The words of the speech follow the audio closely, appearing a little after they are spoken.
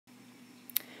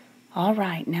All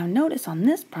right, now notice on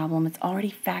this problem it's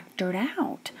already factored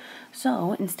out.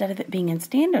 So instead of it being in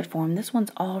standard form, this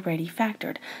one's already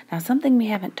factored. Now something we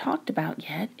haven't talked about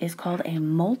yet is called a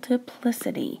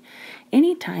multiplicity.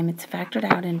 Anytime it's factored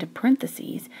out into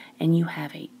parentheses and you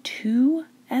have a 2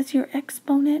 as your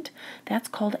exponent, that's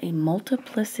called a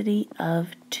multiplicity of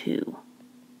 2.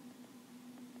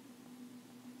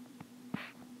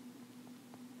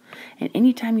 And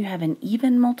anytime you have an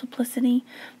even multiplicity,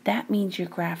 that means your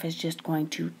graph is just going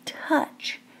to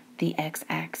touch the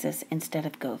x-axis instead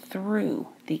of go through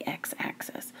the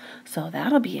x-axis. So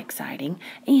that'll be exciting.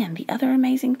 And the other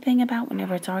amazing thing about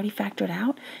whenever it's already factored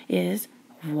out is,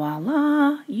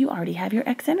 voila, you already have your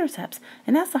x-intercepts.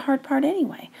 And that's the hard part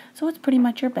anyway. So it's pretty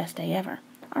much your best day ever.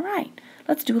 All right,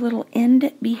 let's do a little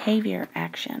end behavior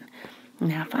action.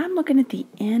 Now, if I'm looking at the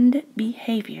end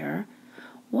behavior,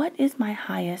 what is my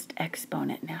highest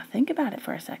exponent? Now think about it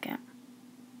for a second.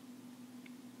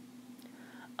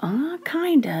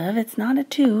 Kind of. It's not a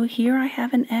 2. Here I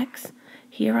have an x,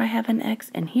 here I have an x,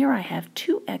 and here I have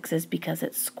 2 x's because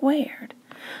it's squared.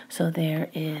 So there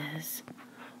is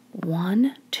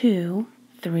 1, 2,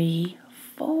 3,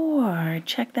 4.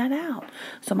 Check that out.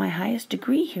 So my highest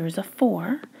degree here is a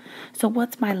 4. So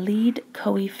what's my lead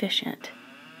coefficient?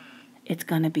 It's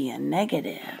going to be a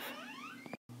negative.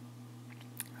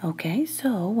 Okay,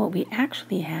 so what we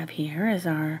actually have here is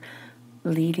our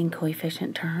leading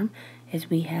coefficient term is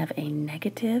we have a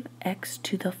negative x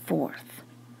to the 4th.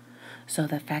 So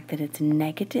the fact that it's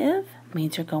negative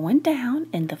means you're going down,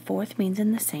 and the 4th means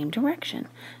in the same direction.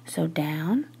 So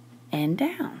down and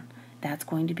down. That's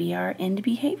going to be our end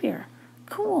behavior.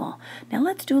 Cool. Now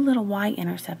let's do a little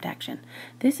y-intercept action.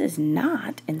 This is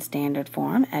not in standard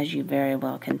form, as you very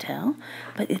well can tell,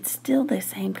 but it's still the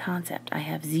same concept. I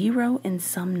have 0 in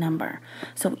some number.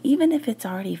 So even if it's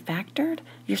already factored,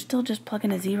 you're still just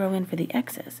plugging a 0 in for the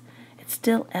x's. It's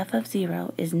still f of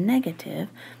 0 is negative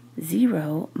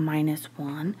 0 minus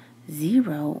 1,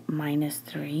 0 minus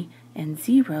 3, and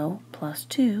 0 plus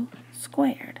 2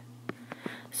 squared.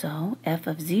 So f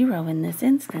of 0 in this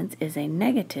instance is a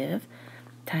negative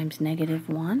times negative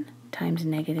 1 times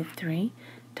negative 3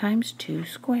 times 2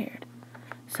 squared.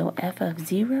 So f of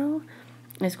 0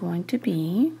 is going to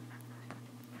be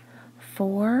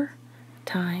 4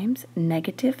 times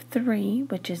negative 3,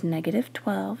 which is negative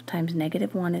 12, times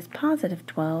negative 1 is positive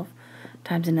 12,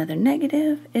 times another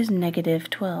negative is negative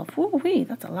 12. Woo-wee,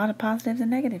 that's a lot of positives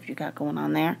and negatives you got going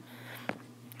on there.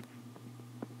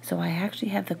 So I actually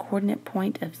have the coordinate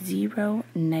point of 0,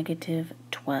 negative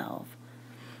 12.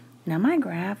 Now my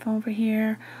graph over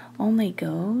here only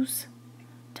goes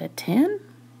to 10.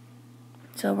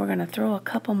 So we're going to throw a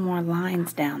couple more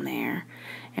lines down there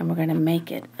and we're going to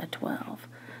make it a 12.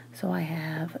 So I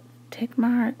have tick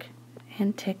mark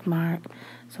and tick mark.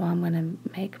 So I'm going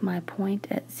to make my point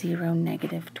at 0,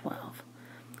 negative 12.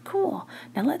 Cool.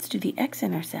 Now let's do the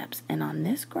x-intercepts. And on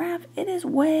this graph, it is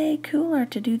way cooler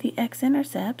to do the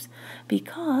x-intercepts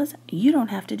because you don't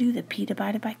have to do the p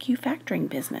divided by q factoring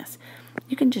business.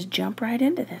 You can just jump right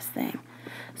into this thing.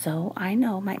 So I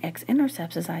know my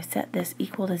x-intercepts as I set this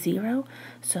equal to 0.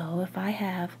 So if I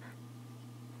have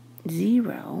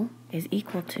 0 is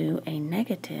equal to a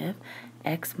negative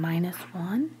x minus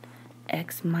 1,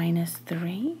 x minus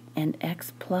 3, and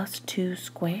x plus 2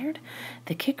 squared.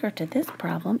 The kicker to this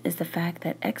problem is the fact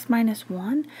that x minus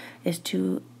 1 is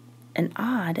to an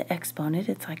odd exponent.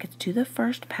 It's like it's to the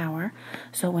first power.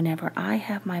 So whenever I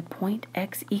have my point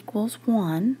x equals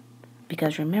 1,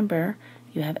 because remember,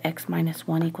 you have x minus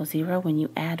 1 equals 0. When you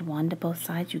add 1 to both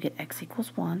sides, you get x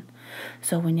equals 1.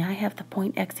 So when I have the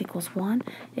point x equals 1,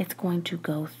 it's going to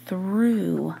go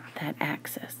through that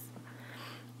axis.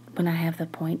 When I have the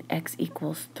point x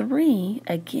equals 3,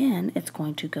 again, it's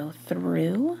going to go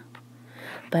through.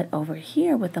 But over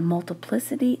here with the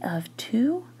multiplicity of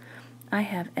 2, I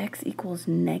have x equals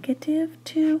negative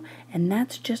 2, and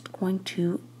that's just going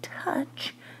to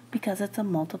touch because it's a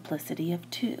multiplicity of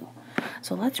 2.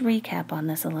 So let's recap on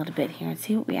this a little bit here and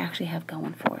see what we actually have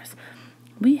going for us.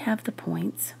 We have the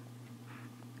points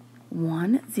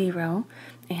 1, 0,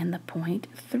 and the point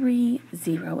 3,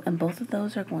 0, and both of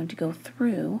those are going to go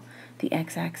through the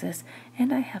x-axis,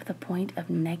 and I have the point of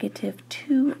negative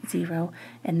 2, 0,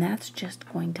 and that's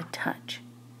just going to touch.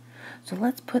 So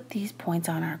let's put these points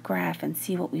on our graph and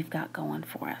see what we've got going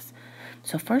for us.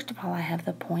 So first of all, I have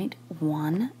the point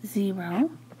 1,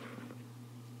 0.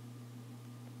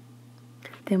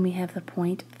 Then we have the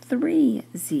point 3,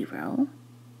 0.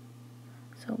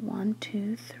 So 1,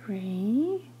 2,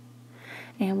 3.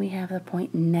 And we have the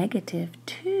point negative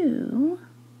 2.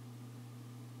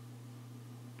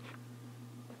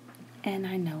 and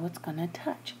I know it's going to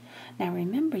touch. Now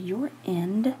remember, your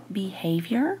end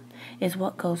behavior is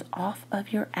what goes off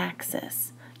of your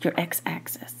axis, your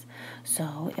x-axis.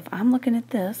 So if I'm looking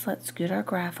at this, let's scoot our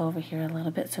graph over here a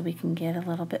little bit so we can get a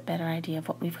little bit better idea of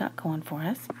what we've got going for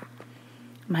us.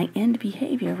 My end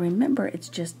behavior, remember, it's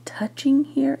just touching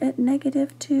here at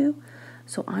 -2.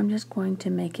 So I'm just going to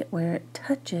make it where it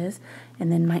touches,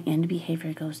 and then my end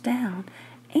behavior goes down.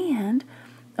 And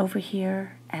over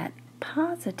here at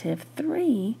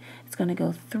 +3, it's going to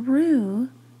go through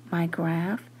my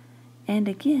graph, and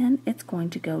again, it's going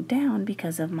to go down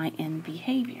because of my end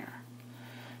behavior.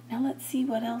 Now let's see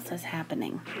what else is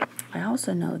happening. I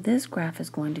also know this graph is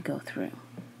going to go through.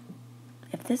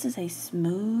 If this is a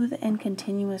smooth and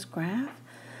continuous graph,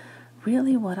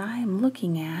 really what I am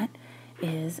looking at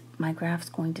is my graph's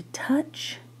going to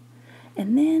touch,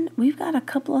 and then we've got a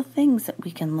couple of things that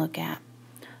we can look at.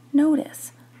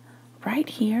 Notice, right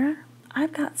here,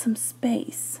 I've got some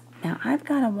space. Now, I've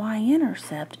got a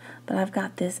y-intercept, but I've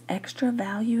got this extra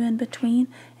value in between,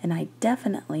 and I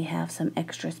definitely have some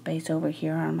extra space over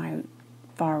here on my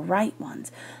far right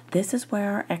ones. This is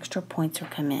where our extra points are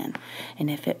come in. And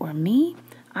if it were me,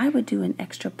 I would do an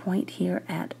extra point here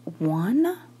at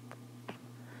 1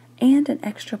 and an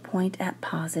extra point at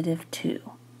 +2.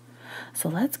 So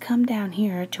let's come down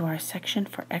here to our section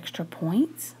for extra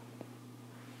points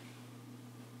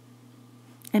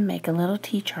and make a little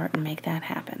t-chart and make that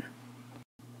happen.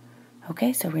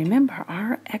 Okay, so remember,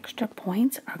 our extra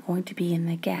points are going to be in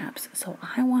the gaps. So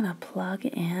I want to plug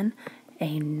in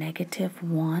a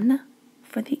 -1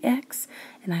 for the x,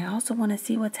 and I also want to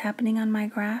see what's happening on my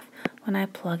graph when I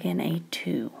plug in a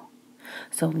 2.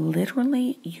 So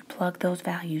literally, you plug those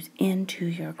values into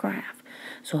your graph.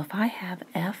 So if I have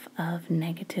f of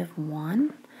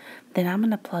 -1, then I'm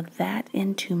going to plug that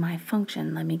into my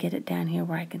function. Let me get it down here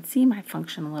where I can see my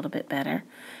function a little bit better,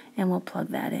 and we'll plug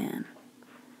that in.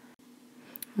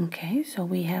 Okay, so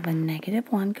we have a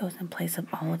 -1 goes in place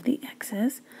of all of the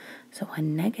x's. So a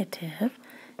 -1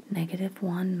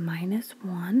 minus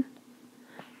 1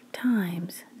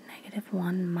 times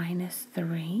 -1 minus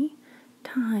 3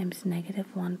 times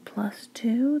 -1 plus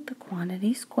 2, the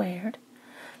quantity squared,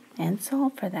 and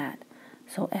solve for that.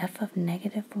 So f of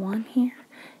 -1 here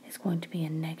is going to be a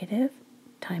negative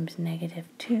times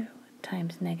 -2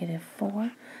 times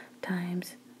 -4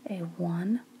 times a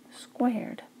 1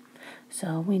 squared.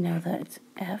 So we know that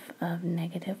f of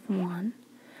 -1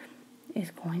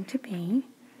 is going to be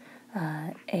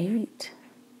 8.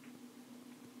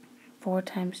 4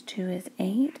 times 2 is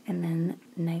 8, and then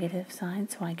negative sign,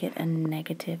 so I get a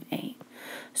 -8.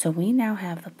 So we now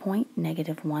have the point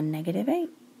 -1,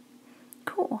 -8.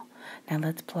 Cool. Now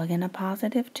let's plug in a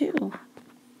 +2.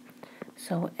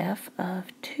 So f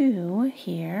of 2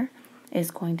 here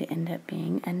is going to end up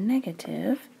being a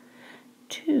 -2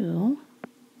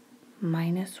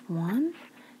 minus 1,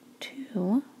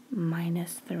 2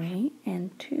 minus 3,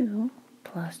 and 2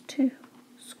 plus 2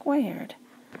 squared.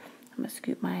 I'm going to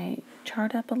scoot my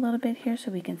chart up a little bit here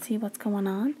so we can see what's going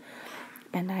on.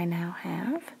 And I now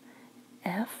have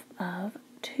f of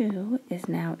 2 is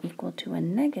now equal to a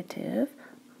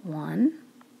 -1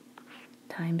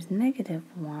 times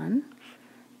 -1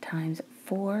 times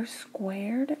 4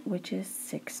 squared, which is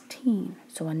 16.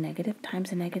 So a negative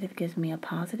times a negative gives me a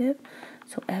positive.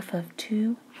 So f of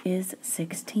 2 is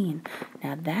 16.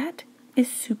 Now that is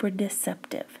super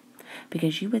deceptive,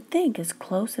 because you would think, as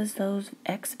close as those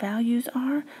x values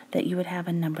are, that you would have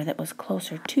a number that was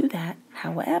closer to that.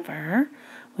 However,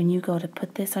 when you go to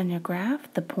put this on your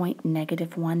graph, the point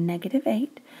 -1,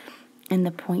 -8, and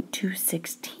the point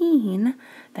 216,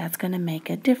 that's going to make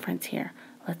a difference here.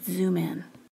 Let's zoom in.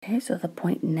 Okay, so the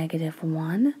point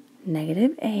 -1,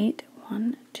 -8,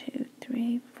 1, 2,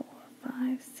 3, 4,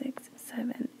 5, 6,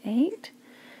 7, 8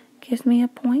 gives me a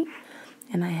point.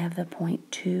 And I have the point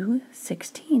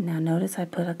 216. Now notice I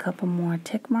put a couple more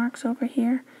tick marks over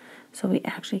here, so we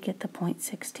actually get the point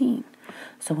 16.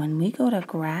 So when we go to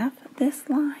graph this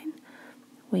line,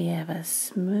 we have a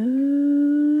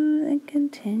smooth and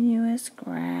continuous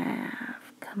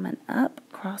graph coming up,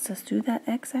 crosses through that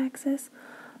x-axis,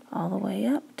 all the way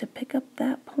up to pick up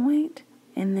that point,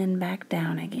 and then back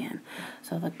down again.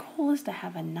 So the goal is to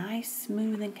have a nice,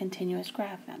 smooth, and continuous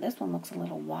graph. Now this one looks a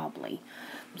little wobbly,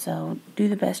 so do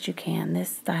the best you can. This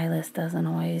stylus doesn't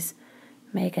always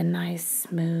make a nice,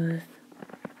 smooth,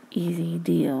 easy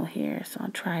deal here, so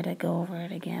I'll try to go over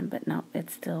it again, but no,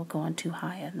 it's still going too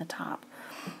high in the top.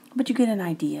 But you get an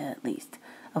idea, at least,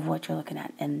 of what you're looking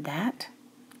at, and that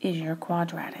is your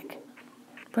quadratic.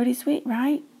 Pretty sweet,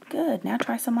 right? Good. Now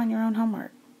try some on your own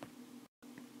homework.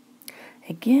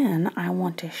 Again, I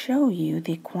want to show you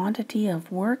the quantity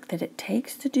of work that it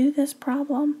takes to do this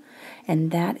problem,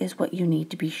 and that is what you need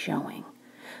to be showing.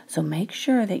 So make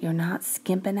sure that you're not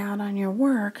skimping out on your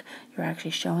work. You're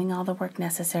actually showing all the work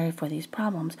necessary for these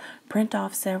problems. Print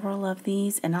off several of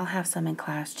these, and I'll have some in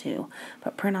class too.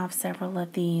 But print off several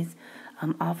of these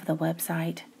off the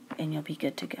website, and you'll be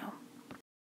good to go.